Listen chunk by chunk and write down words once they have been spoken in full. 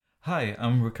Hi,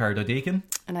 I'm Ricardo Deacon,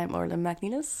 And I'm Orlin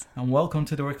McNeilis. and welcome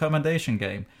to the recommendation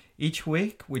game. Each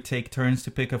week, we take turns to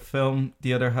pick a film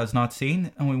the other has not seen,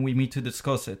 and when we meet to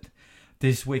discuss it.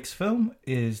 This week's film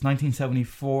is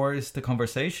 1974's The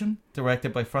Conversation,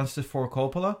 directed by Francis Ford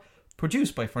Coppola,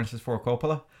 produced by Francis Ford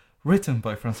Coppola, written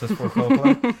by Francis Ford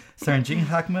Coppola, starring Gene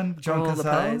Hackman, John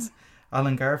Cazale,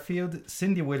 Alan Garfield,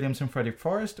 Cindy Williams, and Freddie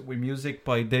Forrest, with music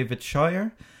by David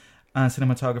Shire, and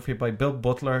cinematography by Bill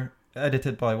Butler,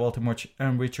 edited by Walter Murch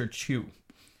and Richard Chew.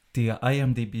 The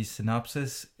IMDb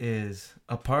synopsis is: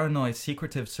 a paranoid,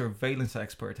 secretive surveillance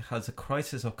expert has a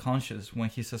crisis of conscience when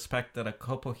he suspects that a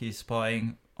couple he's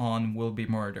spying on will be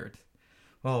murdered.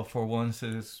 Well, for once,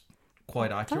 it is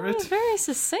quite accurate. That was very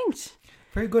succinct.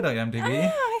 Very good,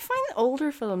 IMDb. I find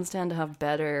older films tend to have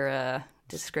better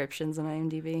descriptions on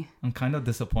IMDb. I'm kind of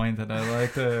disappointed. I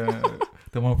like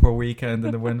the one for Weekend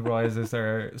and The Wind Rises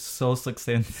are so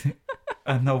succinct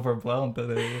and overblown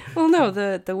that Well, no,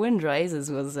 the Wind Rises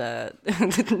was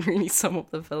didn't really sum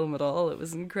up the film at all. It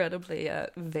was incredibly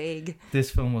vague. This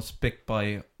film was picked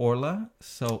by Orla.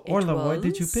 So, Orla, why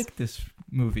did you pick this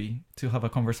movie to have a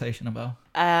conversation about?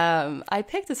 I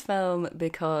picked this film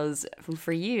because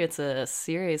for you it's a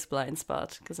serious blind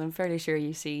spot, because I'm fairly sure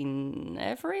you've seen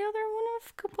every other one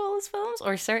of Coppola's films,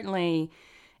 or certainly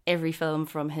every film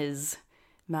from his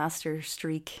master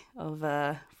streak of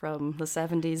from the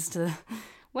 70s to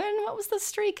what was the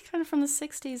streak, kind of from the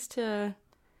 60s to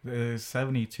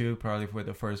 72, probably, for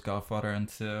the first Godfather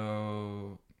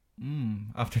until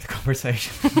after The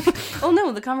Conversation. oh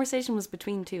no, The Conversation was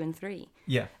between 2 and 3.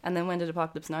 Yeah, And then when did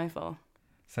Apocalypse Now fall?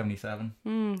 77.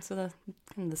 So the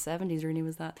kind of the 70s really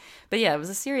was that. But yeah, it was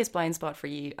a serious blind spot for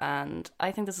you, and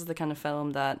I think this is the kind of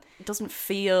film that doesn't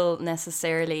feel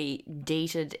necessarily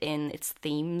dated in its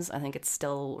themes. I think it's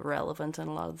still relevant in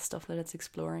a lot of the stuff that it's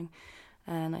exploring,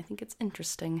 and I think it's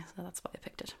interesting, so that's why I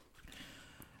picked it.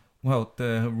 Well,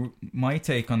 my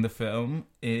take on the film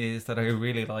is that I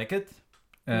really like it.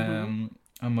 I'm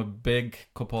a big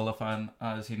Coppola fan.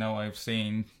 As you know, I've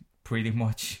seen pretty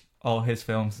much all his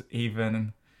films,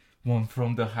 even One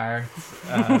from the Heart.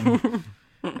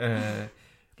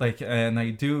 And I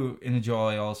do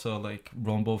enjoy also like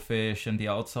Rumblefish and The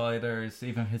Outsiders.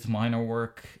 Even his minor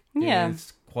work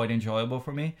is quite enjoyable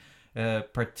for me.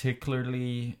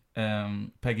 Particularly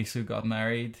Peggy Sue Got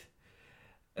Married,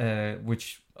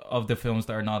 which of the films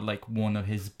that are not like one of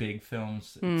his big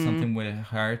films, something with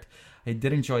heart. I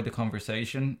did enjoy The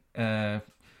Conversation.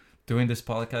 Doing this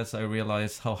podcast, I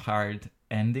realized how hard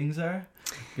endings are,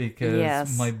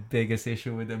 because my biggest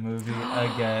issue with the movie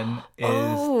again is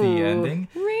the ending.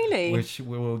 Really? Which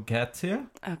we will get to.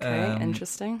 Okay,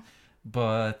 interesting.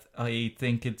 But I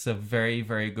think it's a very,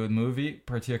 very good movie,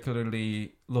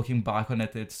 particularly looking back on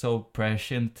it. It's so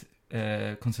prescient,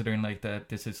 considering like that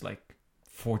this is like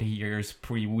 40 years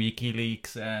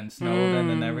pre-WikiLeaks and Snowden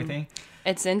and everything.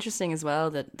 It's interesting as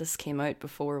well that this came out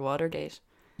before Watergate.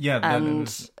 Yeah,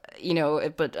 and you know,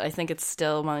 but I think it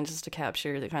still manages to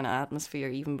capture the kind of atmosphere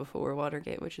even before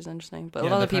Watergate, which is interesting. But a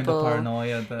lot of people,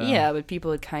 paranoia. But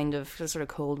people had kind of sort of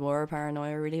Cold War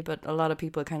paranoia, really. But a lot of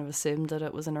people kind of assumed that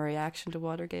it was in a reaction to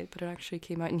Watergate, but it actually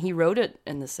came out, and he wrote it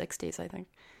in the 60s, I think.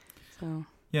 So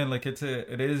yeah, like it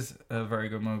is a very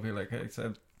good movie, like I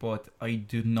said, but I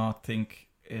do not think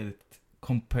it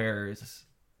compares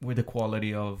with the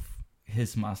quality of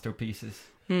his masterpieces.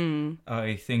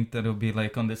 I think that it'll be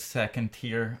like on the second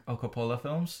tier of Coppola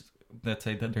films. Let's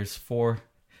say that there's 4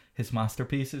 his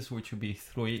masterpieces, which would be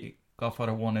 3,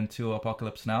 Godfather 1 and 2,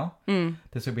 Apocalypse Now.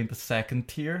 This would be the second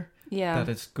tier. Yeah,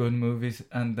 that is good movies,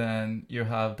 and then you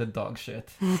have the dog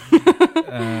shit. I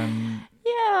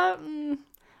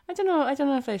don't know. I don't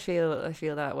know if I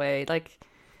feel that way. Like,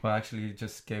 well, actually, you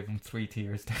just gave him 3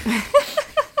 tiers.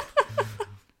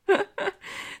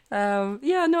 I don't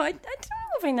know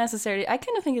if I necessarily. I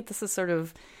kind of think that this is sort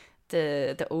of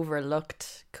the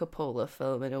overlooked Coppola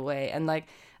film in a way, and like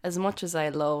as much as I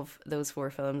love those 4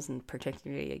 films, and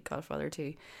particularly Godfather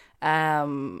 2,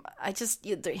 I just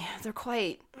they're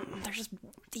just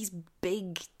these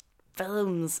big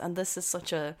films, and this is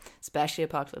such a, especially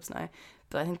Apocalypse Now,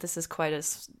 but I think this is quite a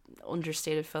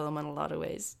understated film in a lot of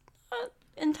ways. Not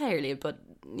entirely, but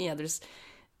yeah, there's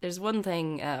one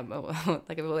thing,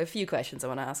 a few questions I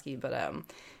want to ask you, but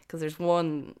because there's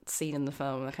one scene in the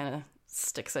film that kind of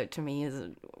sticks out to me as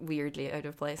weirdly out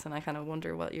of place, and I kind of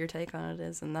wonder what your take on it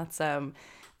is, and that's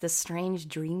the strange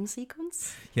dream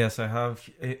sequence. Yes, I have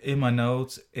in my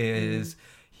notes is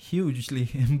hugely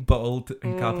in bold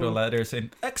and capital letters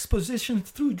in exposition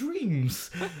through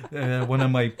dreams. One of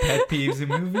my pet peeves in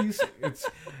movies. It's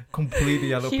completely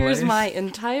yellow. Here's my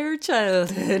entire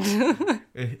childhood.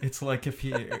 It's like if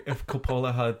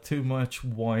Coppola had too much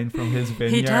wine from his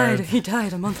vineyard. He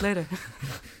died a month later.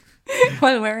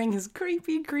 While wearing his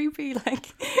creepy,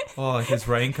 like... Oh, his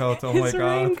raincoat, oh his my god.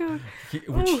 Raincoat.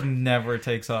 Which he never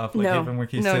takes off, like even when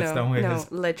he sits down with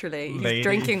his literally. lady. He's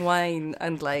drinking wine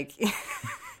and like...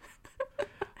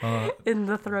 in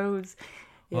the throes.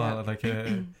 Yeah. Well,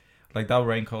 like that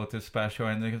raincoat is special,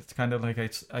 and it's kind of like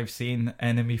I've seen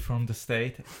Enemy from the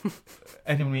State.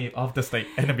 Enemy of the State.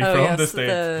 Enemy from the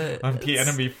State. I'm the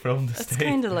enemy from the State. It's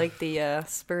kind of like the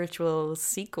spiritual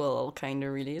sequel, kind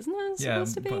of, really, isn't it?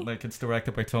 Supposed to be? But like it's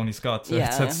directed by Tony Scott, so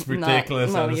yeah, it's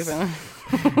ridiculous. Not even.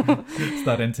 It's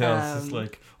that entails. It's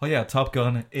like, oh yeah, Top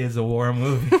Gun is a war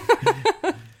movie.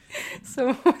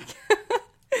 So...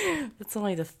 It's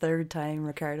only the third time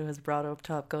Ricardo has brought up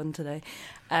Top Gun today.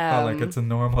 Like it's a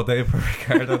normal day for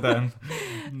Ricardo then.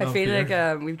 I feel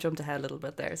like we've jumped ahead a little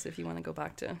bit there, so if you want to go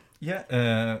back to...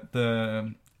 Yeah,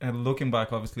 looking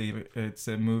back, obviously, it's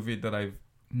a movie that I've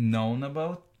known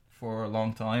about for a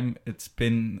long time. It's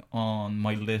been on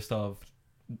my list of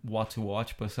what to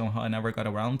watch, but somehow I never got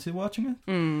around to watching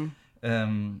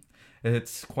it.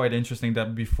 It's quite interesting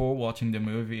that before watching the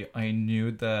movie, I knew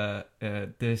that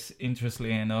this,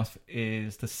 interestingly enough,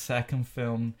 is the second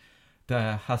film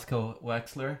that Haskell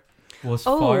Wexler was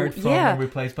fired from and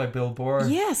replaced by Bill Burr.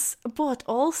 Yes, but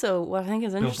also what I think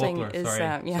is interesting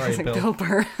Bill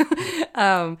Burr.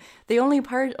 The only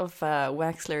part of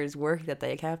Wexler's work that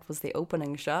they kept was the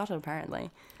opening shot,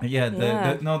 apparently.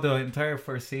 The entire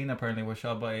first scene apparently was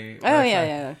shot by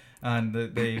Wexler. And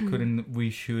they couldn't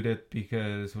reshoot it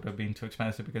because it would have been too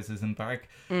expensive because it's in dark.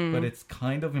 But it's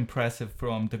kind of impressive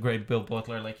from the great Bill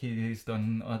Butler. Like he's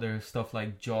done other stuff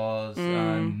like Jaws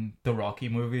and the Rocky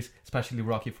movies, especially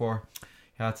Rocky 4.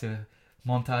 He had to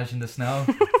montage in the snow.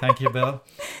 Thank you, Bill.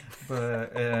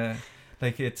 But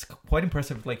like it's quite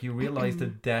impressive. Like you realize the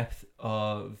depth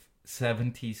of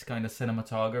 70s kind of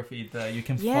cinematography that you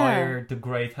can fire the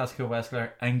great Haskell Wexler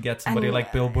and get somebody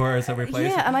like Bill Burr as a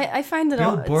replacement. Yeah, and I find that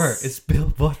Bill Burr is Bill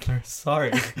Butler.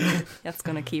 Sorry. That's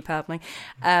going to keep happening.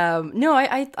 No,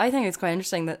 I think it's quite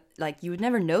interesting that like you would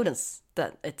never notice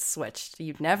that it's switched.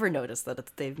 You'd never notice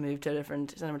that they've moved to a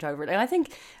different cinematographer. And I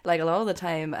think like a lot of the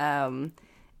time...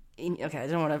 okay, I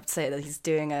don't want to say that he's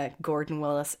doing a Gordon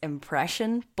Willis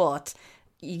impression, but...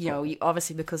 You know,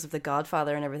 obviously because of The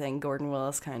Godfather and everything, Gordon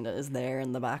Willis kind of is there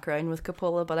in the background with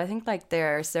Coppola. But I think like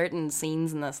there are certain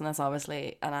scenes in this, and that's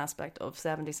obviously an aspect of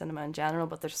 70s cinema in general,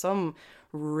 but there's some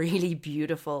really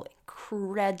beautiful,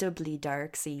 incredibly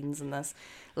dark scenes in this.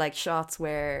 Like shots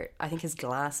where I think his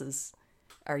glasses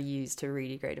are used to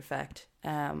really great effect.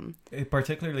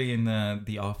 Particularly in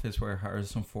The Office where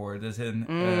Harrison Ford is in.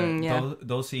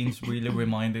 Those scenes really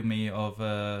reminded me of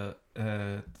The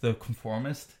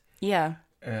Conformist. Yeah.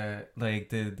 Like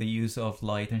the use of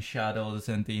light and shadows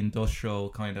and the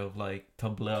industrial kind of like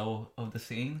tableau of the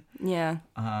scene. Yeah.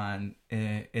 And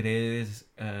it is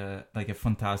like a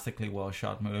fantastically well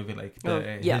shot movie. Like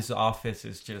his office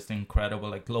is just incredible.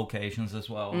 Like locations as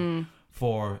well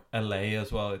for LA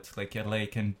as well. It's like LA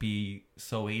can be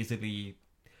so easily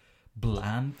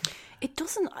bland. It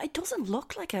doesn't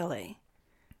look like LA.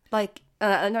 Like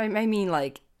I mean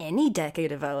like any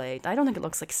decade of LA. I don't think it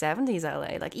looks like 70s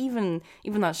LA. Like even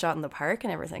that shot in the park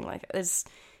and everything. Like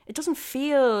it doesn't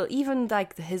feel, even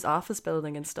like his office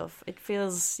building and stuff. It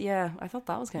feels I thought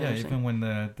that was kind of interesting. Even when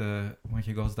when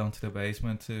he goes down to the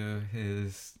basement to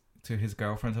his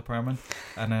girlfriend's apartment,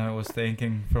 and I was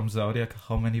thinking from Zodiac,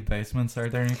 how many basements are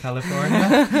there in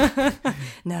California?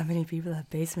 Not many people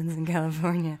have basements in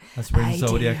California. That's in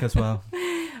Zodiac as well.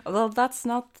 Well, that's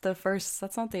not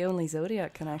the only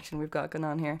Zodiac connection we've got going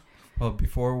on here. Well,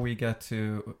 before we get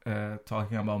to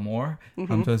talking about more,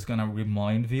 I'm just going to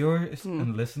remind viewers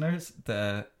and listeners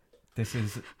that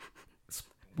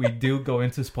we do go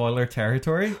into spoiler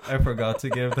territory. I forgot to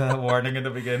give that warning in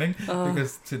the beginning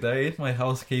because today my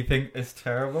housekeeping is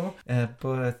terrible.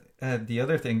 But the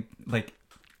other thing, like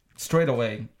straight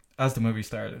away, as the movie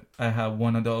started, I had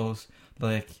one of those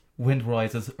like wind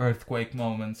rises, earthquake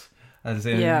moments. As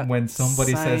in when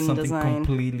somebody says something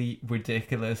completely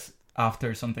ridiculous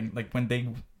after something, like when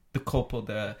the couple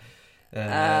that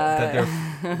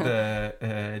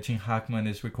Gene Hackman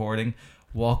is recording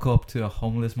walk up to a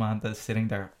homeless man that's sitting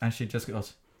there, and she just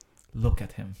goes, look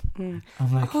at him. Mm.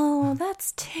 I'm like, Oh,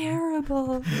 that's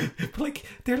terrible. like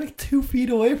they're like 2 feet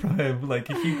away from him. Like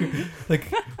if you could,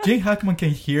 like Jay Hackman can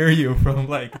hear you from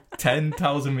like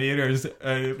 10,000 meters.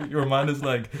 Your man is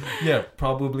like, yeah,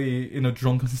 probably in a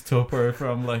drunken stupor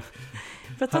from like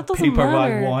But that doesn't paper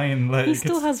bag matter. wine. Like He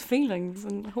still it's has feelings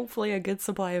and hopefully a good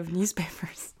supply of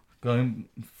newspapers. going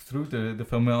through the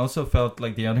film. I also felt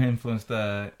like the other influence,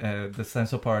 the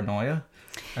sense of paranoia,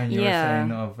 and you were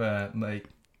saying of like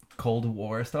Cold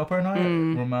War stuff paranoia.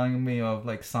 Reminding me of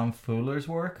like Sam Fuller's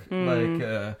work,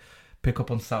 like Pick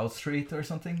Up on South Street or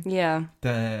something. Yeah.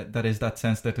 That is that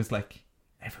sense that is like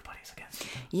everybody's against you.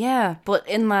 Yeah, but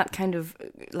in that kind of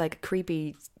like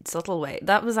creepy, subtle way.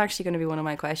 That was actually going to be one of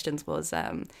my questions was,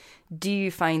 do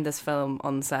you find this film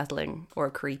unsettling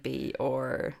or creepy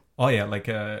or... Oh yeah, like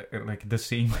the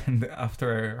scene when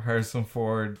after Harrison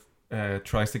Ford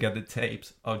tries to get the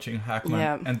tapes of Gene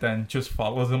Hackman and then just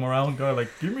follows him around, going like,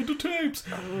 "Give me the tapes."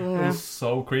 It was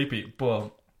so creepy,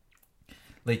 but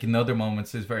like in other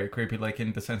moments, it's very creepy. Like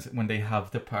in the sense when they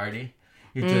have the party,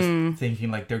 you're just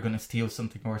thinking like they're gonna steal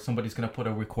something or somebody's gonna put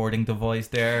a recording device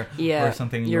there or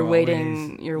something. You're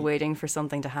waiting for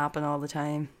something to happen all the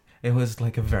time. It was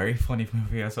like a very funny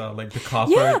movie as well, like the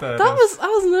copper. Yeah, that was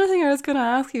another thing I was going to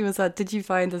ask you was that did you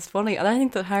find this funny? And I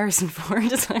think that Harrison Ford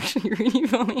is actually really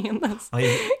funny in this. I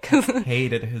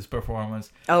hated his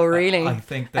performance. Oh, really? I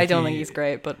think that I don't think he's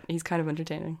great, but he's kind of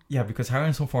entertaining. Yeah, because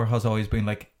Harrison Ford has always been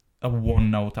like a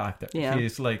one-note actor. Yeah.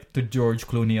 He's like the George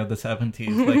Clooney of the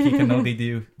 70s. Like he can only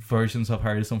do versions of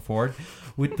Harrison Ford,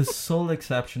 with the sole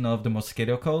exception of the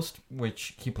Mosquito Coast,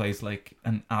 which he plays like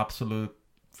an absolute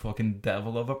fucking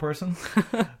devil of a person.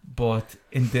 But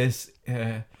in this,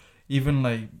 even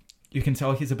like you can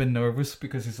tell he's a bit nervous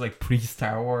because it's like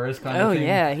pre-Star Wars kind of thing. Oh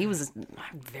yeah, he was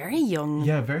very young.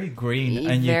 Yeah, very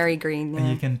green. Very green. Yeah. And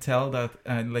you can tell that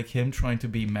like him trying to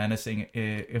be menacing,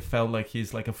 it felt like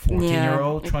he's like a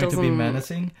 14-year-old trying to be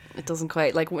menacing. It doesn't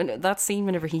quite, like when that scene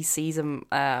whenever he sees him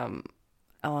on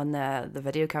the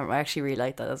video camera, I actually really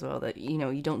like that as well, that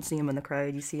you don't see him in the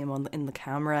crowd, you see him in the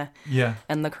camera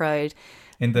in the crowd.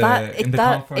 In the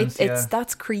conference,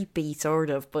 that's creepy, sort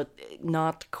of, but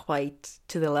not quite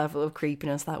to the level of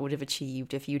creepiness that would have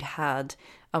achieved if you'd had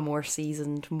a more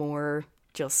seasoned, more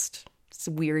just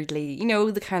weirdly,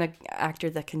 the kind of actor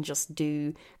that can just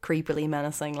do creepily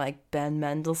menacing, like Ben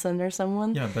Mendelsohn or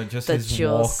someone. Yeah, but just his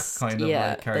walk kind of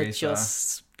like carries that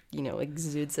just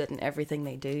exudes it in everything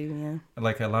they do. Yeah,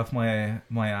 like I laughed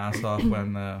my ass off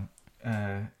when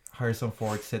Harrison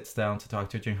Ford sits down to talk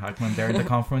to Gene Hackman there in the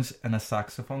conference and a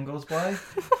saxophone goes by.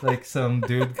 Like some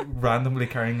dude randomly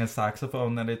carrying a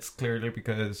saxophone, and it's clearly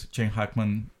because Gene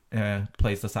Hackman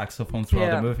plays the saxophone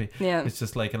throughout the movie. Yeah. It's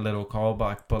just like a little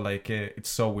callback, but like it's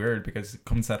so weird because it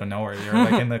comes out of nowhere. You're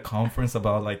like in a conference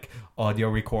about like audio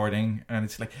recording, and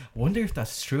it's like, I wonder if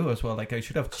that's true as well. Like I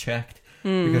should have checked.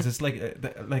 Because it's like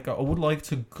I would like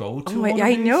to go to one of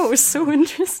I these. know, it's so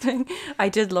interesting. I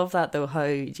did love that though, how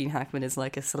Gene Hackman is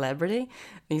like a celebrity.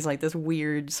 He's like this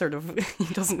weird sort of,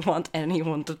 he doesn't want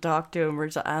anyone to talk to him or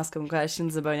to ask him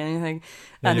questions about anything,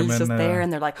 and he's just there,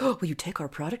 and they're like, "Oh, will you take our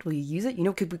product? Will you use it?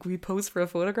 Could we pose for a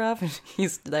photograph?" And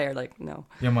he's there like, "No."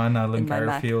 Your man Alan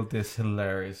Garfield is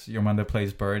hilarious. Your man that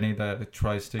plays Bernie that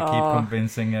tries to keep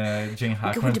convincing Gene Hackman.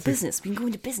 We can go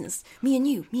into business. Me and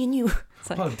you.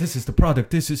 Like, oh, this is the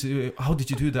product. This is how did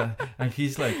you do that? And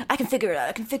he's like, I can figure it out.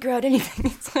 I can figure out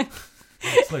anything.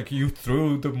 It's like you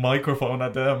threw the microphone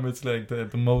at them. It's like the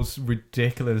most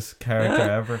ridiculous character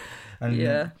ever.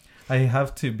 And I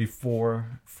have to,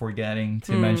 before forgetting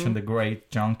to mention the great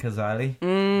John Cazale,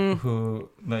 who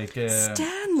like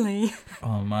Stanley.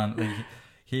 Oh man, like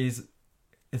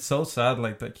it's so sad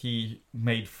like that he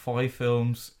made 5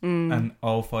 films and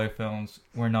all 5 films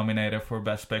were nominated for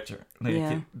Best Picture.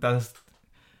 Like that's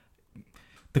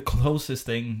the closest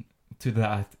thing to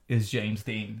that is James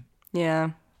Dean.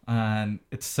 Yeah. And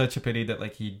it's such a pity that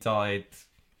like he died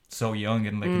so young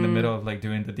and like in the middle of like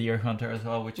doing The Deer Hunter as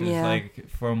well, which is like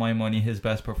for my money his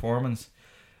best performance.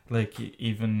 Like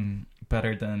even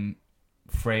better than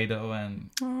Fredo and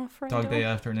Dog Day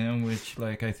Afternoon, which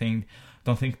like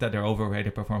don't think that they're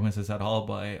overrated performances at all,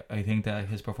 but I think that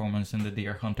his performance in The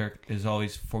Deer Hunter is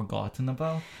always forgotten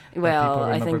about. Well,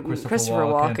 I think Christopher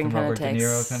Walken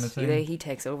kind of he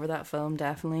takes over that film,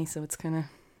 definitely, so it's kind of,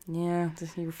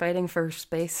 you're fighting for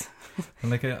space.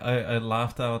 And like I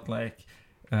laughed out like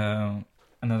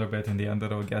another bit in the end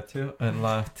that I'll get to. I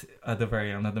laughed at the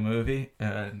very end of the movie,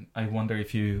 and I wonder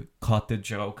if you caught the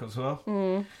joke as well.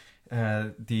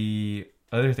 The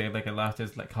other thing like I laughed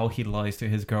is like how he lies to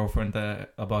his girlfriend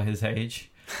about his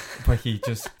age. but he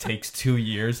just takes 2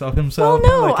 years of Well, himself.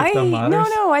 no, like, if that matters.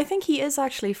 I think he is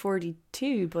actually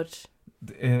 42, but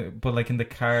But like in the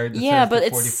card, it yeah, says but the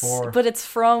it's 44.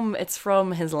 it's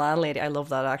from his landlady. I love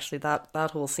that actually. That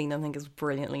whole scene I think is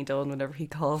brilliantly done. Whenever he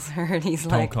calls her and he's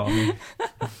Don't like, call me.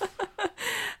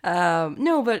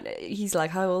 no, but he's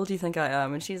like, how old do you think I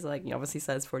am? And she's like, he obviously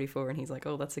says 44, and he's like,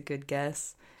 oh, that's a good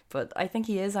guess. But I think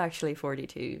he is actually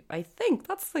 42. I think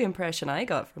that's the impression I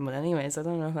got from it. Anyways, I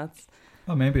don't know if that's.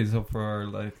 Well, maybe it's up for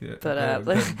like. But,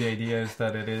 the idea is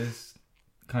that it is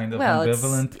kind of Well,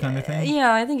 ambivalent kind of thing.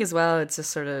 Yeah, I think as well. It's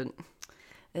just sort of.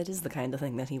 It is the kind of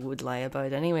thing that he would lie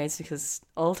about, anyways, because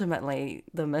ultimately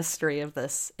the mystery of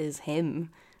this is him.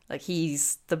 Like,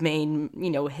 he's the main,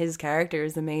 his character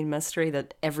is the main mystery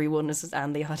that everyone is,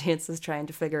 and the audience is trying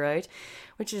to figure out,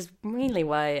 which is mainly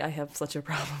why I have such a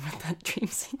problem with that dream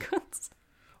sequence.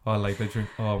 Oh, like the dream.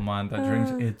 Oh man, that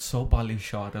dream. It's so badly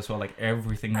shot as well. Like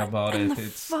everything about and it. the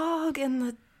It's fog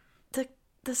and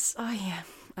this. Oh yeah.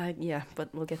 Yeah,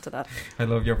 but we'll get to that. I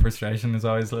love your frustration. Is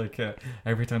always like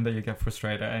every time that you get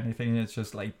frustrated at anything, it's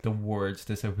just like the words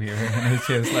disappear, and it's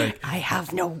just like I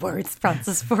have no words,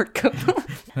 Francis Ford Coppola.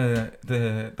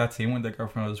 That scene with the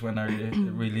girlfriend was when I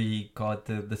really got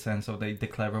the sense of the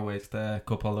clever ways that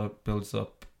Coppola builds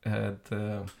up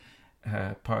the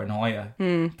paranoia.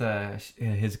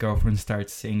 His girlfriend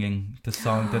starts singing the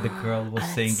song that the girl was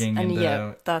singing, and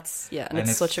and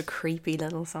it's such a creepy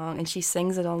little song, and she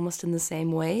sings it almost in the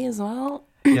same way as well.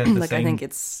 Yeah, like I think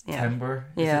it's timbre.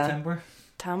 Yeah. Is it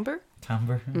timbre?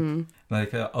 Timbre.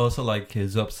 Like also like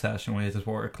his obsession with his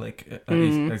work. Like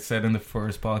I said in the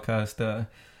first podcast, the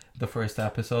first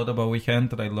episode about Weekend,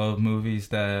 that I love movies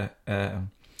that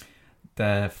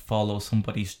follow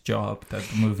somebody's job. That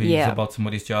the movie is about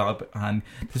somebody's job, and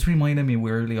this reminded me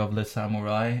weirdly of Le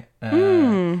Samurai.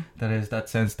 That is that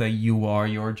sense that you are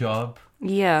your job.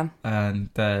 Yeah, and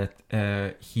that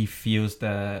he feels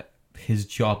that his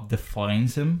job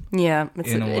defines him. Yeah,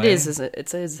 it is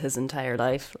his entire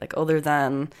life. Like other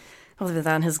than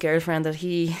his girlfriend that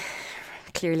he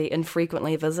clearly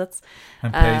infrequently visits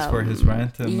and pays for his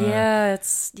rent. And,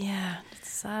 it's a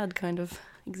sad kind of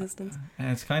existence.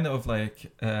 And it's kind of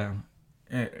like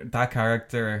that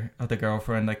character of the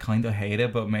girlfriend I kind of hate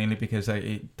it, but mainly because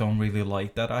I don't really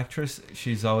like that actress.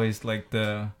 She's always like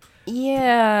the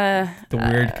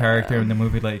weird character in the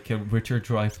movie, like Richard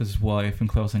Dreyfuss' wife in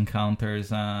Close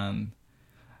Encounters, and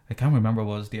I can't remember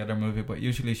what was the other movie, but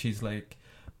usually she's like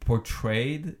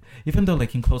portrayed, even though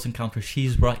like in Close Encounters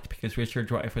she's right because Richard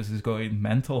Dreyfuss is going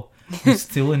mental. You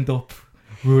still end up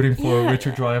rooting for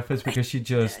Richard Dreyfuss because she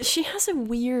has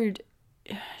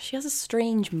a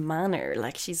strange manner.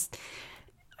 Like she's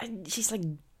like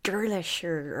girlish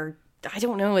or I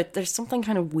don't know. There's something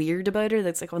kind of weird about her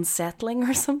that's like unsettling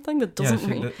or something that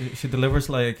doesn't. She delivers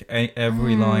like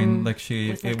every line. Like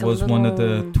it was one of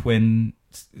the twin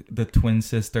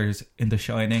sisters in The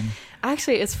Shining.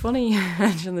 Actually, it's funny you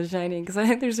mention The Shining because I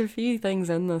think there's a few things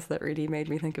in this that really made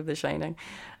me think of The Shining.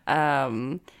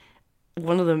 One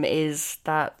of them is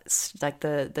that like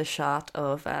the shot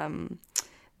of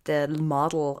the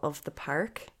model of the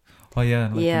park. Oh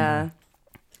yeah.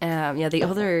 The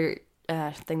other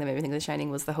thing that made me think of The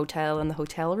Shining was the hotel and the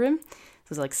hotel room. It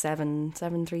was like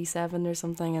 737 or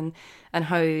something, and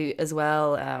how as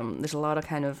well there's a lot of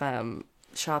kind of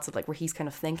shots of like where he's kind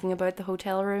of thinking about the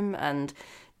hotel room and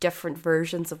different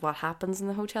versions of what happens in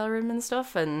the hotel room and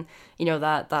stuff, and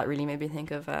that really made me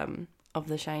think of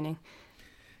The Shining.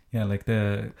 Yeah, like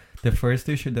the first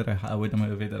issue that I had with the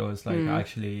movie that was like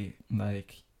actually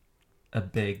like a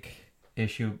big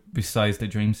issue besides the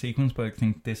dream sequence, but I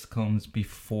think this comes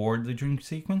before the dream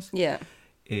sequence. Yeah,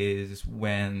 is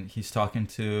when he's talking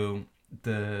to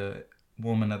the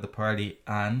woman at the party,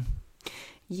 Anne.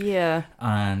 Yeah,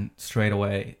 and straight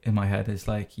away in my head is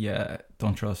like, yeah,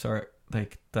 don't trust her.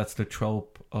 Like that's the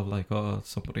trope of like, oh,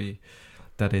 somebody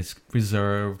that is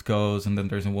reserved goes, and then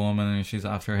there's a woman and she's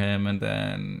after him, and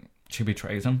then she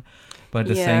betrays him. But at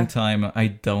the same time, I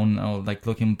don't know, like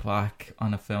looking back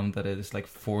on a film that is like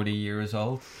 40 years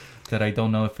old, that I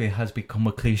don't know if it has become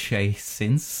a cliche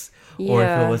since, or if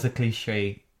it was a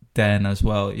cliche then as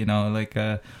well, like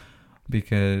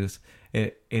because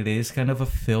it is kind of a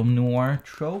film noir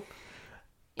trope,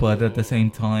 but at the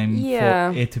same time,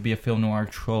 for it to be a film noir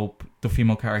trope, the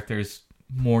female character is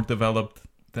more developed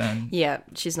than... Yeah,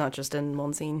 she's not just in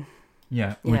one scene.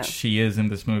 Yeah, which she is in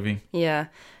this movie. Yeah.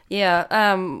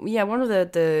 One of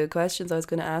the questions I was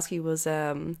going to ask you was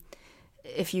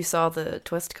if you saw the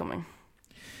twist coming.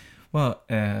 Well,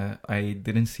 I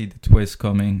didn't see the twist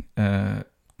coming.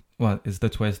 is the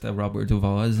twist that Robert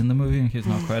Duvall is in the movie and he's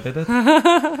not credited.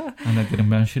 And I didn't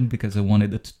mention because I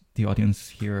wanted the audience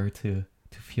here to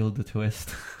feel the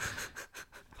twist.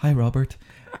 Hi, Robert.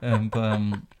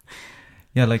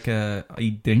 Yeah, like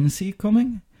I didn't see it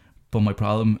coming, but my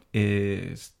problem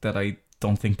is that I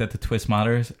don't think that the twist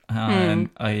matters. And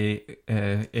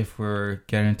if we're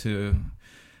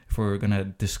gonna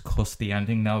discuss the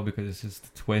ending now, because this is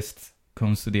the twist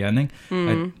comes to the ending,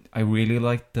 I really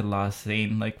like the last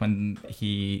scene, like when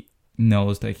he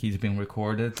knows that he's been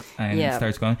recorded and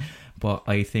starts going. But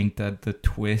I think that the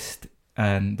twist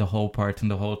and the whole part in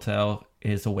the hotel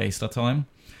is a waste of time,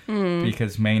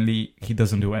 because mainly he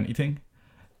doesn't do anything.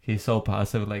 He's so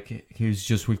passive, like he's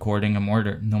just recording a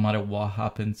murder. No matter what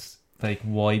happens, like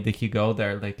why did he go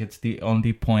there? Like it's the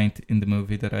only point in the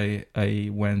movie that I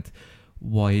went,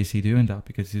 why is he doing that?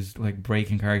 Because he's like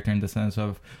breaking character in the sense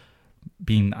of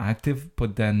being active,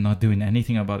 but then not doing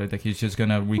anything about it. Like he's just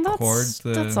gonna record.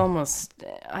 That's almost,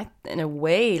 in a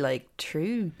way, like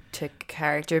true to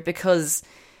character, because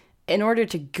in order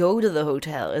to go to the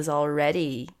hotel is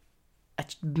already a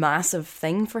massive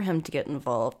thing for him to get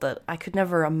involved, that I could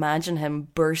never imagine him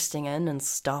bursting in and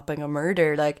stopping a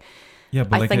murder. Like, yeah,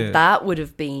 but I think that would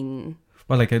have been.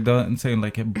 Well, like I don't say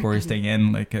like a bursting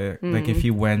in, like like if he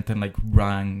went and like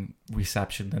rang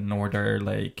reception in order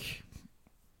like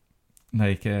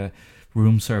a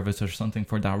room service or something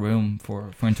for that room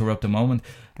for interrupt the moment,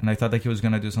 and I thought that he was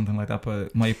gonna do something like that.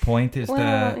 But my point is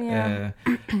that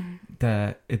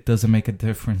it doesn't make a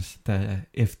difference that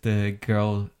if the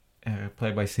girl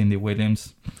played by Cindy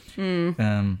Williams,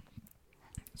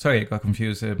 sorry, I got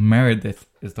confused. Meredith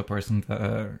is the person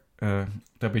that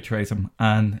betrays him,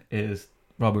 and is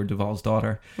Robert Duvall's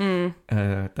daughter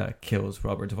that kills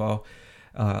Robert Duvall.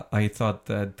 I thought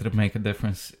that didn't make a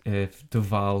difference if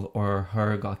Duvall or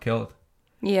her got killed.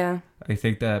 Yeah. I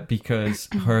think that because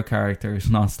her character is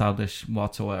not established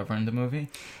whatsoever in the movie,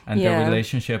 and their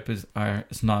relationship is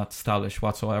not established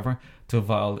whatsoever.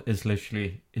 Duvall is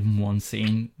literally in one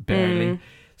scene, barely.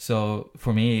 So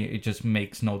for me, it just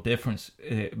makes no difference.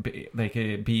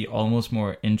 It'd be almost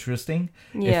more interesting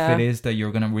if it is that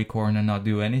you're gonna record and not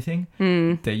do anything.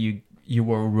 That you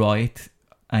were right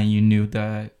and you knew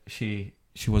that she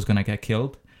was gonna get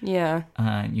killed. Yeah.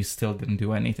 And you still didn't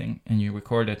do anything and you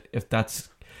recorded.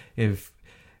 If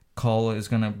Cole is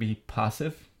gonna be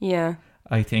passive, I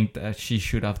think that she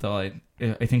should have died.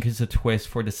 I think it's a twist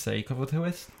for the sake of a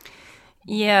twist.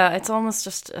 Yeah, it's almost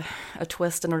just a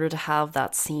twist in order to have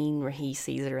that scene where he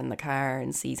sees her in the car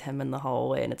and sees him in the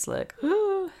hallway, and it's like,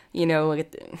 you know,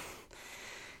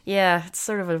 it's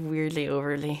sort of a weirdly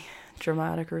overly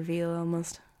dramatic reveal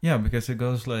almost. Yeah, because it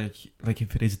goes like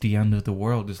if it is the end of the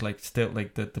world, it's like still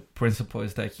like the principle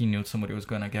is that he knew somebody was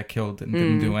gonna get killed and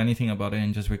didn't do anything about it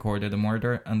and just recorded the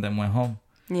murder and then went home.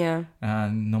 Yeah.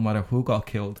 And no matter who got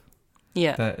killed,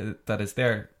 that is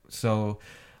there. So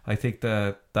I think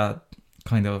that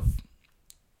kind of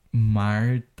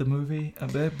marred the movie a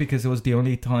bit, because it was the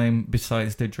only time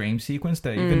besides the dream sequence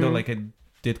that even though like I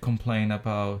did complain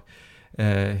about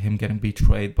him getting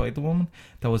betrayed by the woman,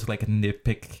 that was like a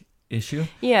nitpick issue.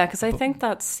 Yeah, because I think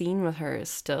that scene with her is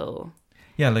still,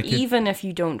 like even if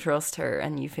you don't trust her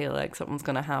and you feel like something's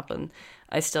going to happen,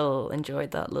 I still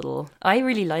enjoyed that little. I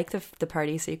really like the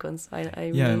party sequence. I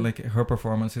really... like her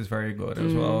performance is very good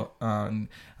as well, and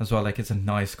as well like it's a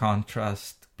nice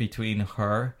contrast between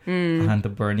her and the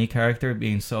Bernie character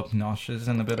being so obnoxious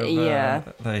and a bit of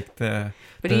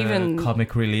even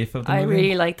comic relief of the movie. I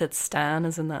really like that Stan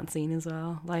is in that scene as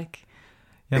well. Like,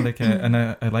 and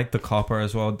I like the copper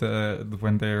as well.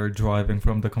 When they're driving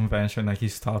from the convention, like he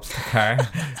stops the car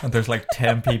and there's like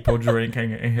 10 people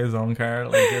drinking in his own car.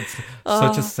 Like it's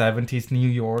such a 70s New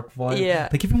York vibe. Yeah,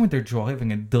 like even when they're driving,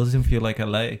 it doesn't feel like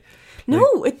LA.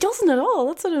 No, it doesn't at all.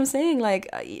 That's what I'm saying. Like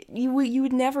you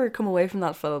would never come away from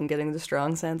that film getting the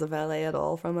strong sense of LA at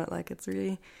all from it. Like it's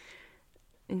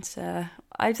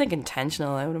I think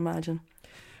intentional, I would imagine.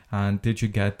 And did you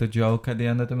get the joke at the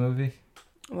end of the movie?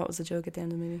 What was the joke at the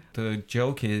end of the movie? The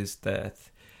joke is that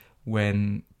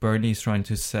when Bernie's trying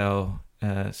to sell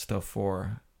stuff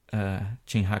for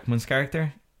Gene Hackman's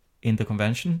character in the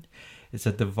convention, it's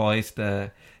a device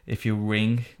that if you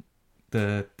ring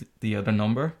the other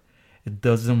number, it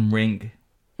doesn't ring,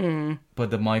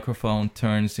 but the microphone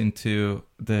turns into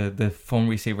the phone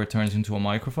receiver turns into a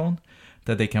microphone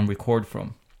that they can record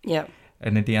from. Yeah.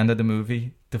 And at the end of the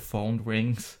movie, the phone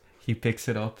rings. He picks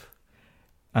it up,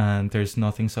 and there's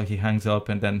nothing, so he hangs up,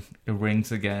 and then it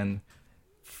rings again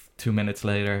 2 minutes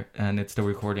later, and it's the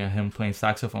recording of him playing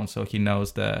saxophone. So he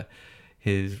knows that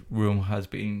his room has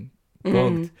been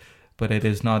booked. but it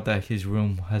is not that his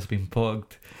room has been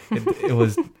bugged. It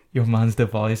was your man's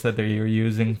device that you're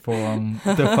using for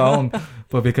the phone,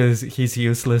 but because he's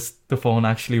useless, the phone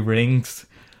actually rings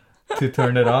to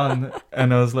turn it on.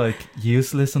 And I was like,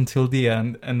 useless until the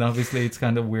end. And obviously it's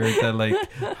kind of weird that like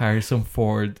Harrison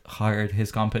Ford hired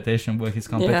his competition, but his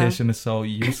competition is so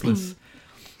useless.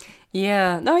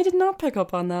 Yeah, no, I did not pick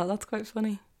up on that. That's quite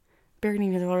funny.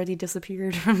 Bernie had already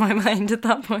disappeared from my mind at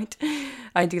that point.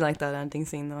 I do like that ending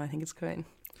scene though. I think it's great.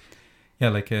 Yeah,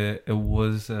 like it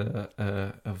was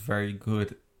a very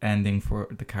good ending for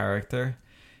the character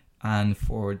and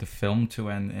for the film to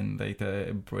end in. Like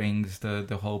it brings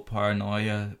the whole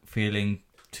paranoia feeling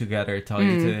together,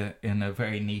 tied in a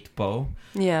very neat bow.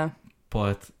 Yeah.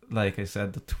 But like I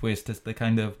said, the twist is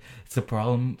it's a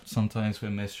problem sometimes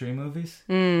with mystery movies.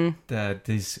 That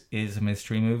this is a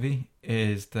mystery movie,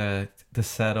 is that the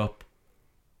setup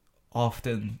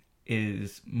often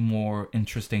is more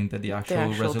interesting than the actual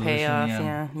resolution.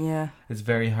 Payoff, yeah. It's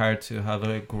very hard to have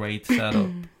a great setup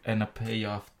and a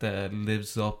payoff that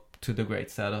lives up to the great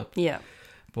setup. Yeah.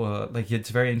 But like it's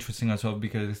very interesting as well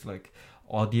because like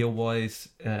audio wise,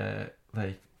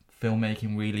 like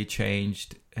filmmaking really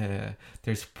changed.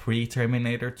 There's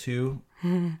pre-Terminator 2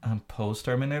 and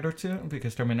post-Terminator 2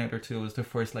 because Terminator 2 was the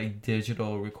first like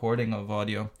digital recording of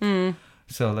audio.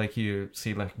 So like you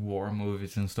see like war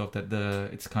movies and stuff that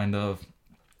it's kind of,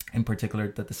 in particular,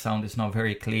 that the sound is not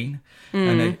very clean.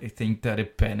 And I think that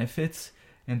it benefits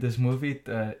in this movie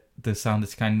that the sound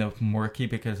is kind of murky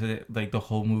because like the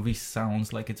whole movie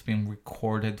sounds like it's been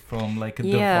recorded from like a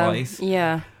device.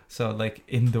 Yeah. So like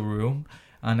in the room.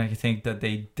 And I think that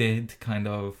they did kind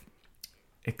of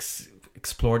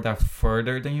explore that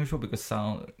further than usual because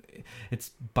it's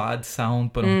bad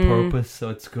sound, but on purpose, so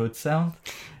it's good sound.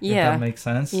 Yeah, if that makes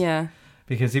sense. Yeah,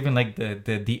 because even like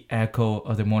the echo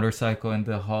of the motorcycle in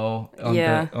the hall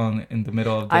in the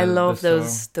middle of the I love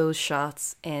those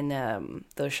shots in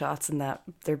that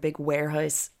their big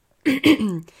warehouse.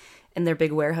 In their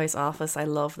big warehouse office, I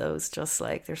love those. Just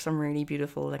like there's some really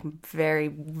beautiful, like very,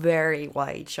 very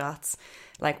wide shots,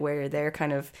 like where they've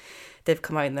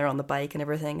come out and they're on the bike and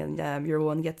everything, and your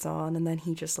one gets on and then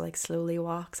he just like slowly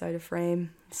walks out of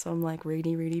frame. Some like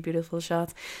really, really beautiful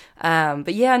shots.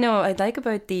 But yeah, no, I like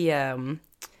about the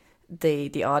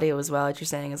audio as well. What you're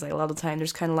saying is like a lot of the time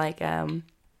there's kind of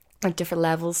like different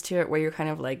levels to it where you're kind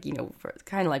of like, you know,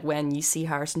 kind of like when you see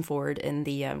Harrison Ford in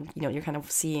the you know, you're kind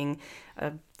of seeing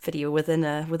a video within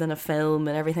a film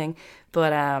and everything.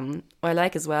 But what I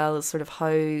like as well is sort of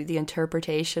how the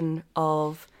interpretation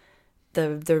of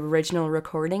the original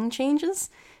recording changes.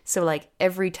 So like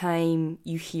every time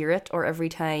you hear it or every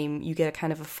time you get a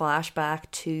kind of a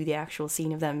flashback to the actual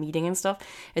scene of them meeting and stuff,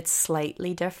 it's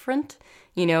slightly different,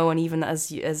 you know. And even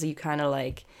as you kind of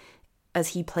like, as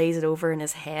he plays it over in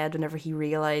his head whenever he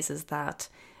realizes that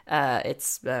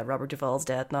it's Robert Duvall's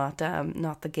dead, not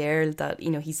the girl, that,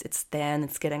 you know,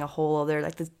 it's getting a whole other,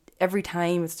 like, every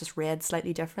time it's just read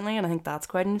slightly differently, and I think that's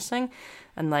quite interesting.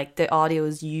 And like the audio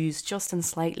is used just in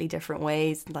slightly different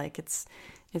ways, like it's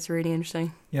really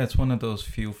interesting. Yeah, it's one of those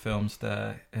few films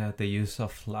that the use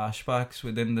of flashbacks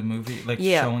within the movie, like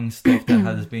showing stuff that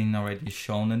has been already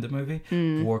shown in the movie,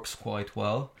 works quite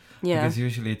well. Yeah. Because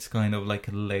usually it's kind of like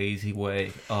a lazy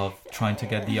way of trying to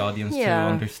get the audience to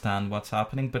understand what's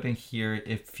happening. But in here,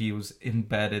 it feels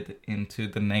embedded into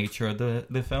the nature of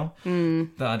the film.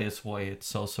 That is why it's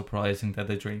so surprising that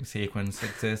the dream sequence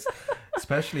exists.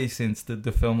 Especially since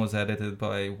the film was edited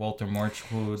by Walter Murch,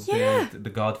 who did The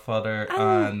Godfather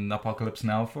and Apocalypse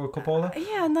Now for Coppola.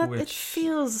 Yeah, and that it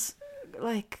feels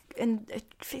like, and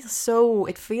it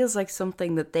feels like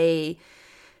something that they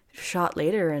shot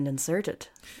later and inserted.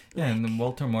 Yeah, like, and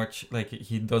Walter Murch, like,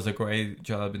 he does a great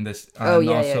job in this. And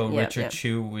also Richard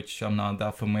Chew, which I'm not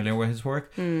that familiar with his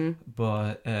work.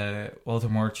 But Walter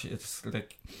Murch is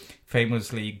like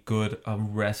famously good at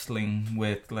wrestling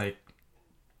with like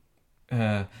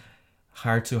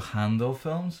hard to handle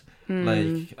films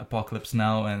like Apocalypse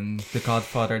Now and The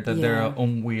Godfather, that they're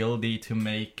unwieldy to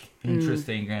make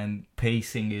interesting, and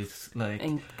pacing is like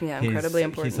incredibly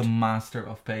important. He's a master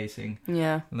of pacing.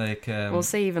 Yeah, like we'll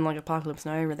say even like Apocalypse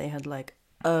Now, where they had like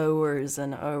hours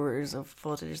and hours of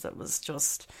footage that was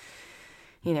just,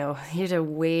 you know, you had to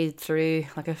wade through.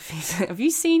 Like, have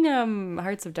you seen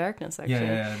Hearts of Darkness?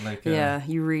 Actually,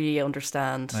 you really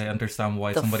understand. I understand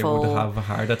why somebody would have a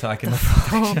heart attack in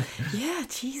the yeah,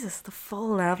 Jesus, the full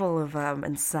level of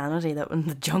insanity that in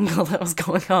the jungle that was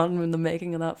going on in the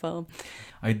making of that film.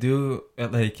 I do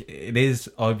like. It is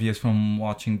obvious from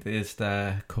watching this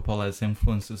that Coppola's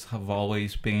influences have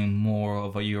always been more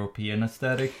of a European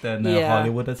aesthetic than a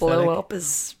Hollywood aesthetic. Blow Up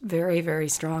is very, very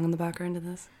strong in the background of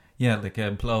this. Yeah, like a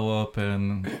blow up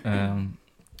and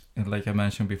like I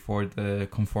mentioned before, the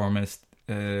conformist.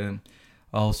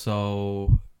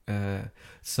 Also,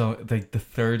 so like the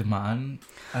Third Man,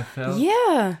 I felt.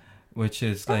 Yeah. Which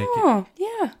is like. Oh,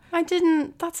 yeah. I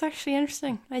didn't. That's actually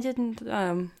interesting. I didn't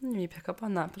really pick up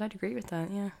on that, but I'd agree with that.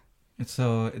 Yeah.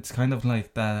 So it's kind of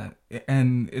like that,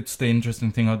 and it's the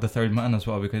interesting thing of the Third Man as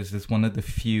well, because it's one of the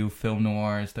few film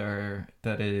noirs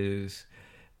that is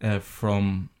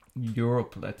from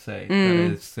Europe, let's say, that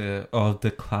is of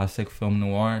the classic film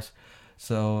noirs.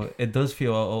 So it does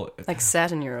feel like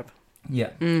set in Europe.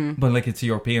 Yeah, but like it's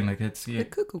European, like it's the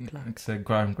Cuckoo Clock. It's a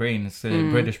Graham Greene, it's a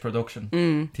British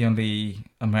production. The only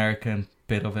American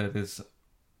bit of it is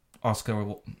Oscar.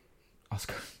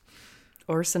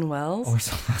 Orson Welles.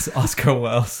 Oscar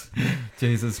Welles.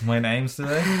 Jesus, my name's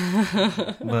today.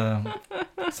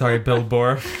 Sorry, Bill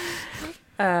Burr.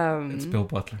 It's Bill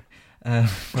Butler.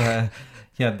 But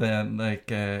yeah,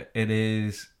 it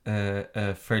is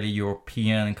a fairly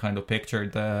European kind of picture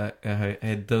that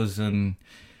it doesn't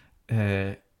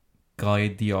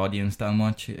guide the audience that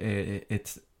much.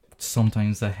 It's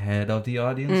sometimes ahead of the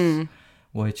audience,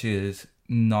 which is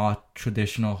not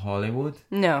traditional Hollywood.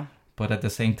 No. But at the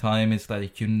same time, it's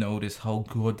like you notice how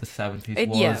good the 70s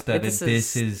was.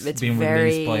 This is being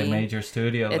released by a major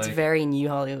studio. It's very new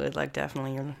Hollywood. Like,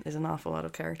 definitely, there's an awful lot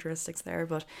of characteristics there.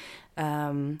 But what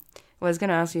I was going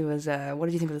to ask you was, what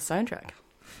did you think of the soundtrack?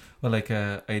 Well, like,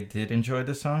 I did enjoy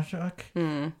the soundtrack.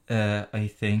 I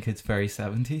think it's very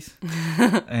 70s.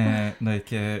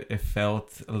 It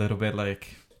felt a little bit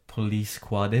like Police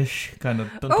Squad-ish, kind of.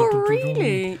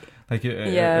 Really? Like,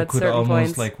 I could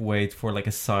almost like wait for like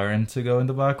a siren to go in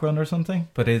the background or something.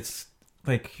 But it's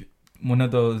like one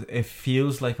of those, it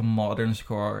feels like a modern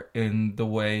score in the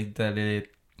way that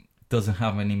it doesn't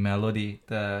have any melody.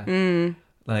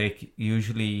 Like,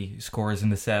 usually scores in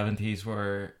the 70s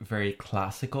were very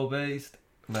classical based,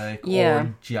 like,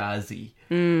 or jazzy.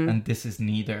 And this is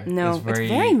neither. No, it's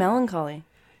very melancholy.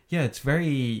 Yeah, it's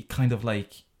very kind of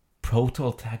like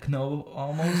proto-techno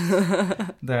almost.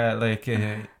 That like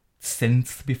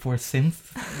synth before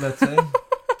synth, let's say.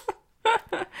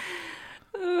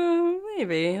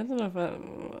 Maybe. I don't know if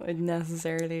I'd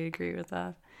necessarily agree with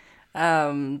that.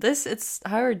 It's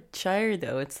Howard Shire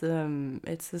though. It's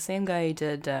the same guy who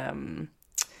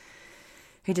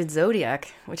did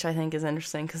Zodiac, which I think is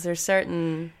interesting because there's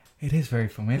certain. It is very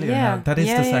familiar. Yeah, that is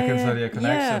the second Zodiac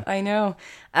connection. Yeah, I know.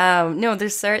 No,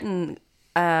 there's certain.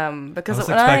 Because I was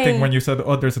expecting when you said,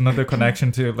 "Oh, there's another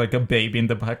connection to like a baby in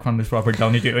the background is Robert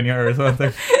Downey Jr." or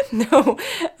something. No,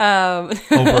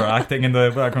 overacting in the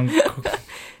background.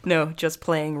 No, just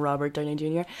playing Robert Downey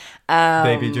Jr.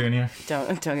 Baby Jr.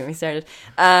 Don't get me started.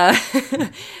 But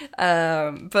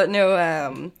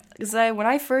no, because when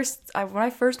I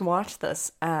first watched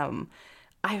this,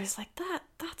 I was like that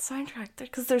soundtrack there,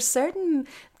 because there's certain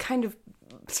kind of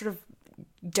sort of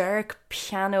dark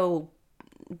piano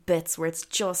bits where it's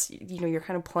just, you're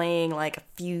kind of playing like a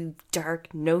few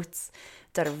dark notes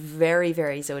that are very,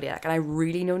 very Zodiac, and I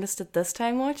really noticed it this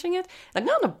time watching it, like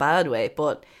not in a bad way,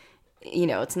 but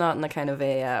it's not in the kind of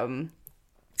a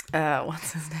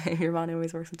what's his name? Your man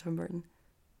always works with Tim Burton.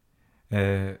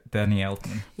 Danny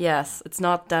Elfman. Yes, it's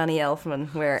not Danny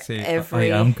Elfman where I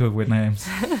am good with names.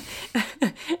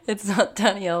 It's not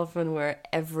Danny Elfman where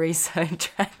every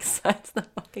soundtrack sounds the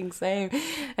fucking same,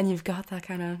 and you've got that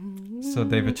kind of. So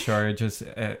David Shire just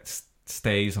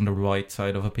stays on the right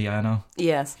side of a piano.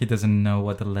 Yes. He doesn't know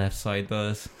what the left side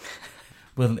does.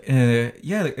 Well,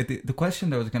 the question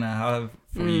that I was going to have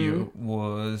for you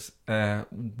was,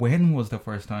 when was the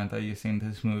first time that you seen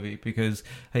this movie? Because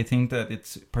I think that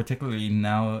it's, particularly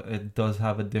now, it does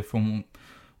have a different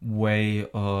way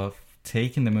of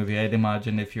taking the movie. I'd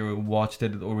imagine if you watched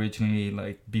it originally,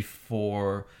 like,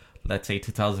 before, let's say,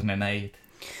 2008.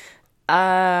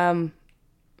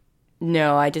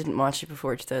 No, I didn't watch it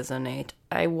before 2008.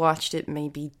 I watched it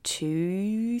maybe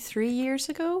 2-3 years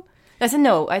ago.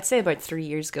 I'd say about 3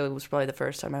 years ago was probably the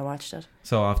first time I watched it.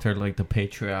 So after like the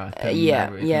Patriot.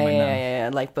 Yeah.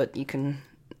 Like, but you can,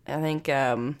 I think,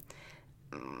 I'd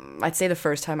say the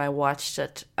first time I watched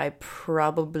it, I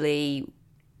probably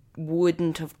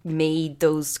wouldn't have made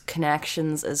those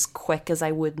connections as quick as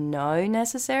I would now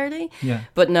necessarily. Yeah.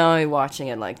 But now watching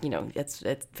it, like,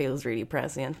 it feels really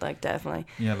prescient, like, definitely.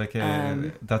 Yeah, like,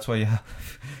 that's why you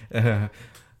have...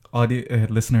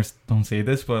 listeners don't see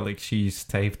this, but like she's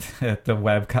taped the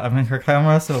webcam in her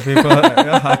camera, so people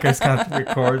hackers can't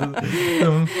record them.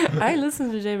 I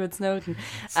listen to David Snowden.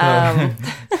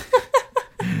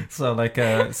 So like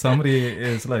somebody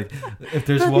is like, if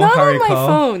there's but one not Harry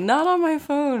Cole, not on my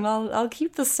phone. I'll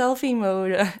keep the selfie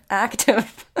mode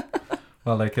active.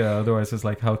 Well, like otherwise it's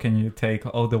like, how can you take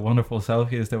all the wonderful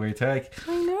selfies that we take?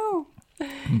 I know.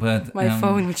 But My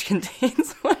phone, which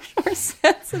contains much more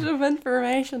sensitive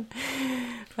information.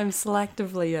 I'm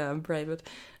selectively private.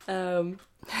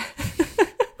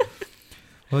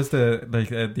 Was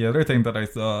the other thing that I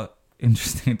thought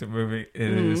interesting in the movie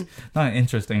is not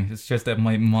interesting. It's just that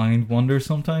my mind wanders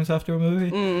sometimes after a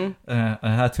movie. I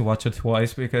had to watch it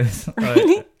twice because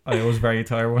I was very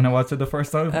tired when I watched it the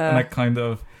first time, and I kind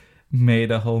of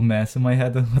made a whole mess in my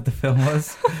head of what the film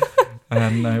was.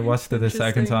 And I watched it the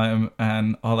second time,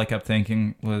 and all I kept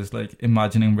thinking was like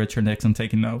imagining Richard Nixon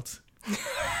taking notes.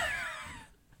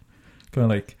 Kind of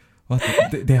like, what?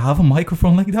 They have a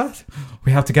microphone like that?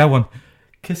 We have to get one.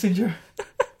 Kissinger.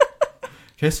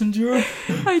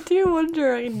 I do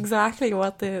wonder exactly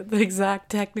what the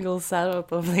exact technical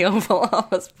setup of the Oval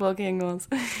Office booking was.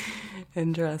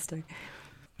 Interesting.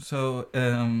 So,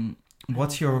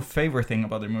 what's your favorite thing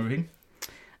about the movie?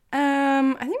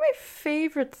 I think my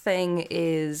favorite thing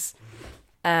is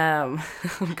oh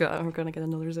god, we're gonna get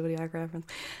another Zodiac reference.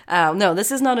 No,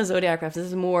 this is not a Zodiac reference, this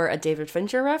is more a David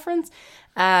Fincher reference.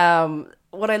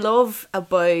 What I love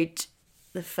about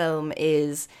the film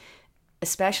is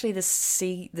especially the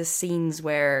scenes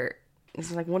where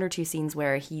there's like one or two scenes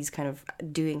where he's kind of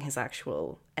doing his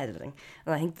actual editing,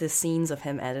 and I think the scenes of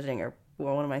him editing are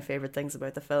one of my favorite things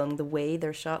about the film, the way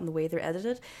they're shot and the way they're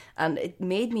edited. And it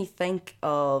made me think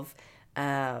of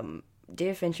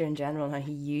David Fincher in general and how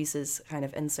he uses kind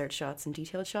of insert shots and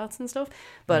detailed shots and stuff,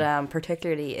 but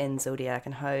particularly in Zodiac,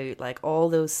 and how like all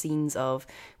those scenes of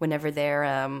whenever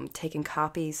they're taking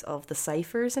copies of the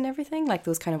ciphers and everything, like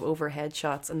those kind of overhead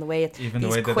shots, and the way it, even the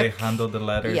way that they handle the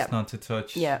letters, not to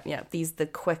touch, the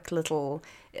quick little,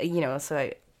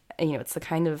 it's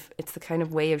the kind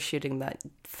of way of shooting that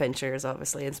Fincher is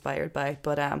obviously inspired by.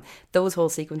 But those whole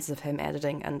sequences of him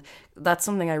editing, and that's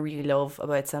something I really love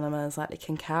about cinema, is that it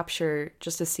can capture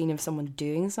just a scene of someone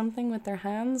doing something with their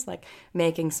hands, like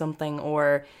making something,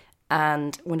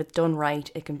 and when it's done right,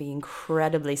 it can be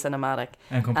incredibly cinematic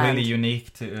and completely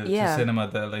unique to cinema.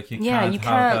 That like you can't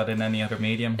have that in any other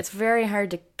medium. It's very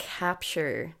hard to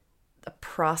capture a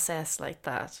process like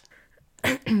that.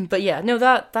 But yeah, no,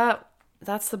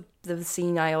 that's the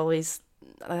scene I always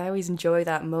enjoy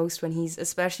that most, when he's,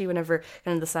 especially whenever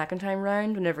kind of the second time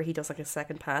round, whenever he does like a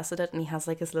second pass at it, and he has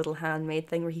like his little handmade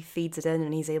thing where he feeds it in,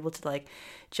 and he's able to like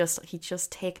just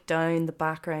take down the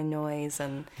background noise,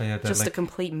 and just a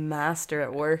complete master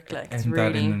at work. Like, it's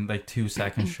really, that in like 2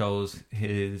 seconds shows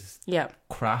his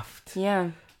craft.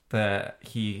 Yeah. That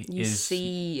you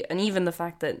see, and even the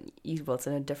fact that it's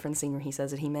in a different scene where he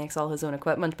says that he makes all his own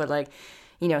equipment, but like,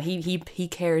 you know, he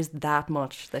cares that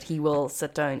much that he will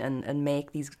sit down and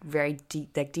make these very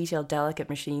detailed,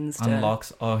 delicate machines.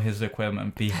 Unlocks all his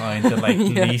equipment behind the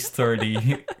least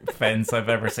sturdy fence I've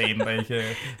ever seen. Like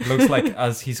it looks like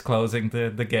as he's closing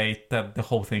the gate that the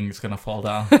whole thing is gonna fall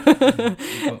down.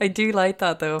 I do like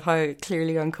that though, how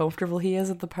clearly uncomfortable he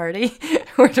is at the party,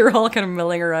 where they're all kind of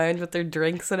milling around with their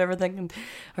drinks and everything, and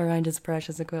around his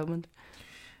precious equipment.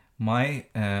 My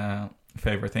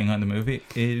favorite thing on the movie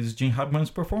is Gene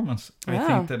Hackman's performance. I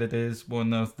think that it is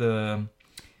one of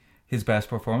his best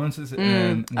performances,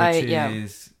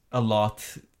 is a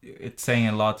lot. It's saying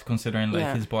a lot considering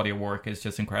his body of work is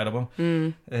just incredible,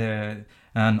 and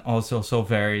also so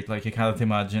varied. Like, you can't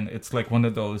imagine. It's like one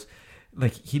of those,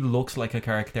 like, he looks like a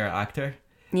character actor,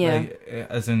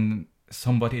 as in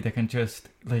somebody that can just,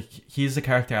 like, he's a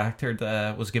character actor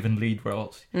that was given lead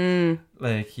roles.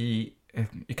 Like, you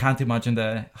can't imagine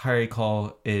that Harry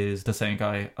Cole is the same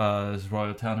guy as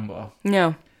Royal Tenenbaum.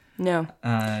 No.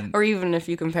 Or even if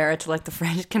you compare it to like The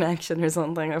French Connection or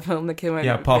something, a film that came out.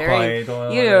 Yeah, Popeye.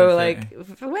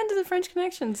 When did The French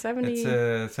Connection? 70?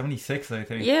 It's 76, I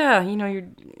think. Yeah, you're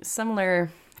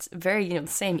similar. It's very, the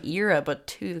same era, but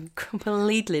two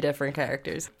completely different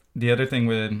characters. The other thing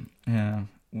with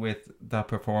that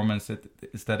performance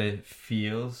is that it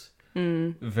feels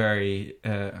very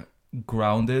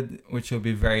grounded, which will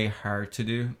be very hard to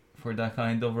do for that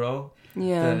kind of role.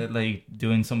 Yeah, like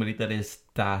doing somebody that is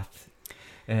that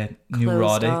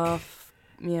neurotic. Off.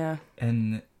 Yeah,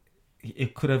 and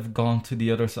it could have gone to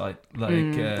the other side.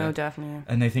 Like, definitely.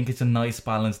 And I think it's a nice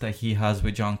balance that he has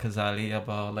with John Cazale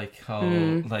about like how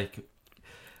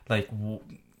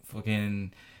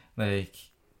fucking like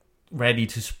ready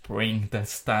to spring that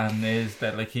Stan is,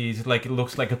 that like he's like, it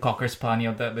looks like a cocker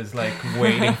spaniel that is like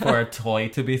waiting for a toy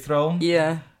to be thrown.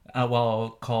 Yeah.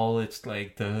 While Cole, it's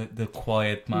like the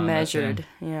quiet man, measured.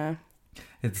 Yeah.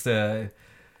 It's Gene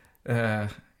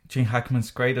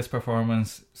Hackman's greatest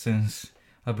performance since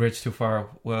A Bridge Too Far.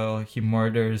 Well, he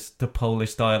murders the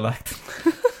Polish dialect.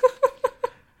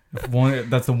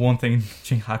 That's the one thing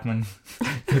Gene Hackman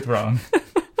did wrong.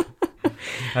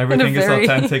 Everything is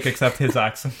authentic except his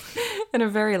accent. In a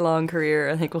very long career,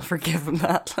 I think we'll forgive him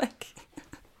that. Like,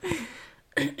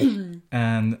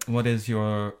 and what is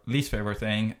your least favorite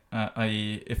thing?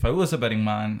 If I was a betting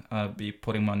man, I'd be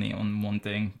putting money on one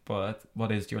thing. But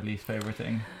what is your least favorite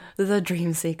thing? the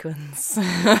dream sequence.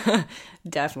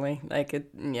 Definitely. Like,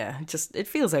 it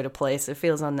feels out of place. It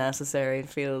feels unnecessary. It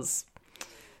feels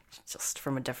just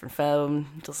from a different film.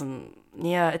 It doesn't.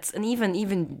 Yeah, and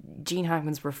even Gene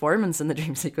Hackman's performance in the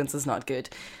dream sequence is not good.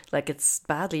 Like, it's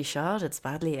badly shot. It's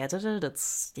badly edited.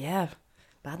 It's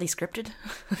badly scripted.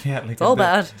 Yeah, like it's all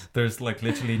bad. There's like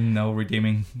literally no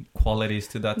redeeming qualities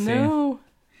to that scene. No.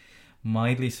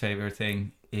 My least favorite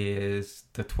thing is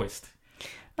the twist.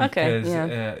 Okay.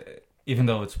 Because even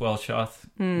though it's well shot,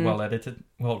 well edited,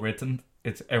 well written,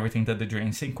 it's everything that the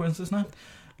dream sequence is not.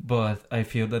 But I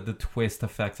feel that the twist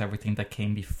affects everything that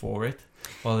came before it,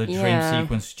 while the dream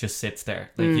sequence just sits there.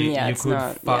 Like you could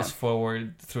fast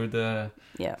forward through that,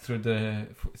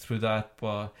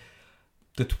 but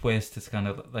the twist is kind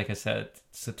of, like I said,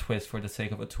 it's a twist for the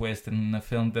sake of a twist in a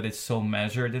film that is so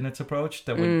measured in its approach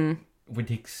that with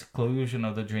the exclusion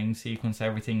of the dream sequence,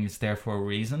 everything is there for a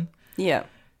reason. Yeah,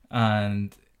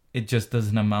 and it just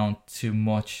doesn't amount to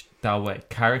much that way.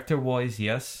 Character-wise,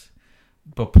 yes.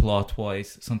 But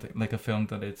plot-wise, something like a film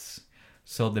that it's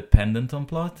so dependent on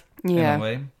plot in a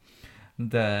way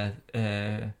that,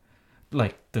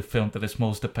 like the film that is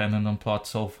most dependent on plot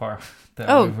so far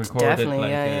that we've recorded,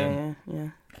 definitely,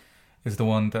 is the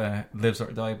one that lives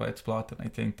or die by its plot, and I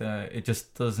think that it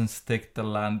just doesn't stick the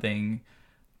landing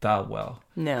that well.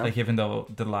 No, like even though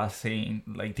the last scene,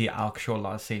 like the actual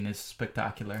last scene, is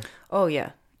spectacular. Oh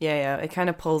yeah. It kind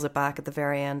of pulls it back at the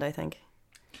very end, I think.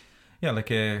 Yeah,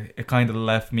 like it kind of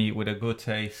left me with a good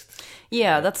taste.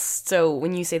 Yeah, that's so.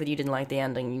 When you say that you didn't like the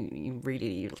ending, you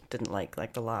really didn't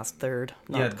like the last third.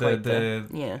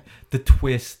 The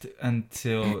twist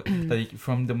until like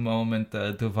from the moment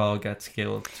that Duval gets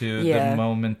killed to the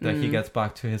moment that he gets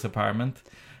back to his apartment.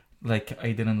 Like,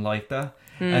 I didn't like that.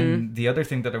 And the other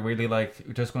thing that I really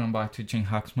like, just going back to Gene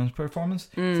Hackman's performance,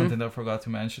 something that I forgot to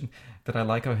mention, that I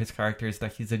like about his character is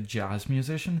that he's a jazz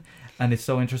musician. And it's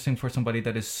so interesting for somebody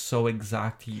that is so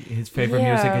exact. His favorite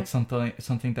music is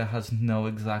something that has no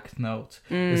exact notes.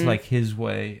 It's like his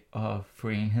way of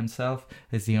freeing himself.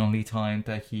 Is the only time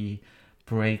that he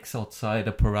breaks outside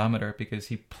a parameter, because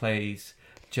he plays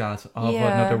jazz of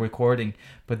another recording,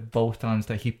 but both times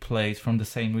that he plays from the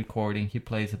same recording, he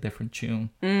plays a different tune.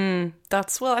 I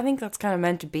think that's kind of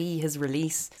meant to be his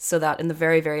release, so that in the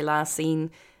very, very last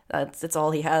scene, it's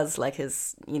all he has, like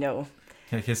his,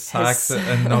 his sax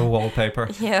and no wallpaper.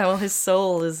 Yeah, well, his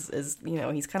soul is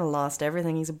he's kind of lost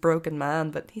everything. He's a broken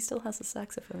man, but he still has a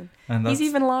saxophone. And he's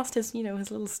even lost his,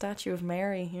 his little statue of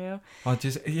Mary, Oh,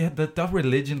 that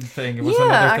religion thing. It was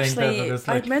another thing that is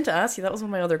like, I meant to ask you, that was one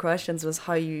of my other questions, was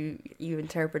how you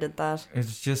interpreted that.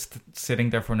 It's just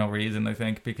sitting there for no reason, I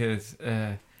think, because,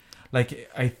 I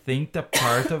think that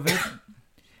part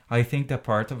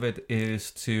of it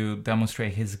is to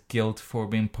demonstrate his guilt for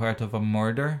being part of a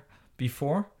murder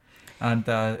before, and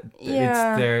that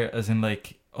it's there as in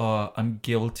like, I'm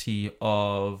guilty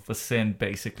of a sin,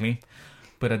 basically.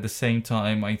 But at the same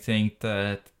time, I think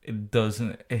that it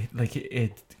doesn't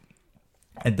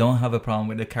I don't have a problem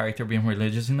with the character being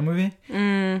religious in the movie,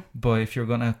 but if you're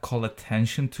gonna call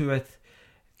attention to it,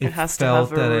 it has to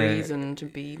have a reason to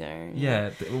be there. Yeah,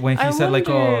 when he said like,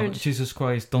 "Oh, Jesus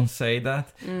Christ, don't say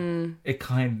that," it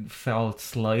kind of felt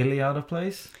slightly out of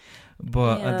place.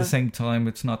 But at the same time,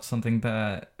 it's not something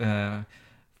that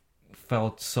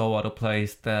felt so out of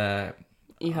place that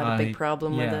you had a big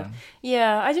problem with it.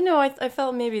 Yeah, I don't know. I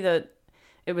felt maybe that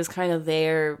it was kind of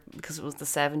there because it was the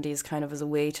 70s, kind of as a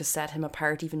way to set him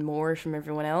apart even more from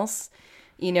everyone else.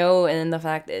 And the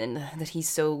fact that he's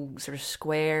so sort of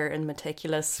square and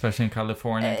meticulous. Especially in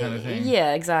California kind of thing.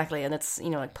 Yeah, exactly. And it's,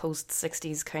 like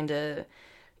post-60s kind of,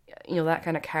 that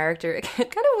kind of character. It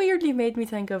kind of weirdly made me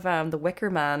think of The Wicker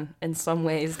Man in some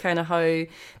ways, kind of how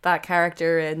that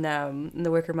character in The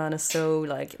Wicker Man is so,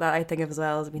 like, that I think of as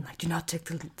well as being like, do not take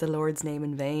the Lord's name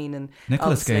in vain. And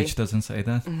Nicolas Cage doesn't say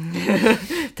that.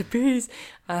 The peace.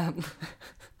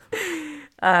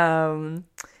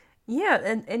 Yeah,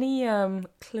 and any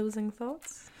closing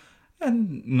thoughts?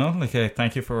 And no,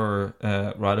 thank you for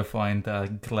ratifying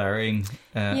that glaring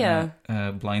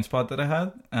blind spot that I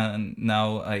had, and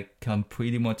now I can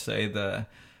pretty much say that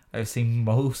I've seen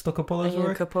most of Coppola's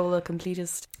work. Coppola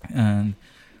completist. And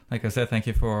like I said, thank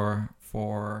you for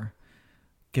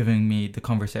giving me the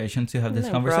conversation to have this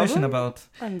No conversation problem. about.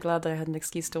 I'm glad that I had an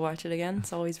excuse to watch it again.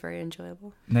 It's always very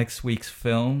enjoyable. Next week's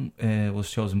film was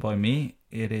chosen by me.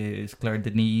 It is Claire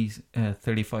Denis'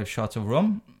 35 Shots of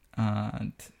Rum,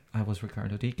 and I was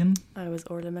Ricardo Deacon. I was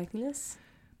Orla McNeilis.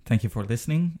 Thank you for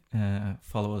listening.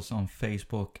 Follow us on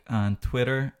Facebook and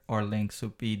Twitter. Our links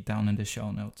will be down in the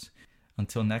show notes.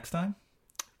 Until next time.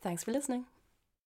 Thanks for listening.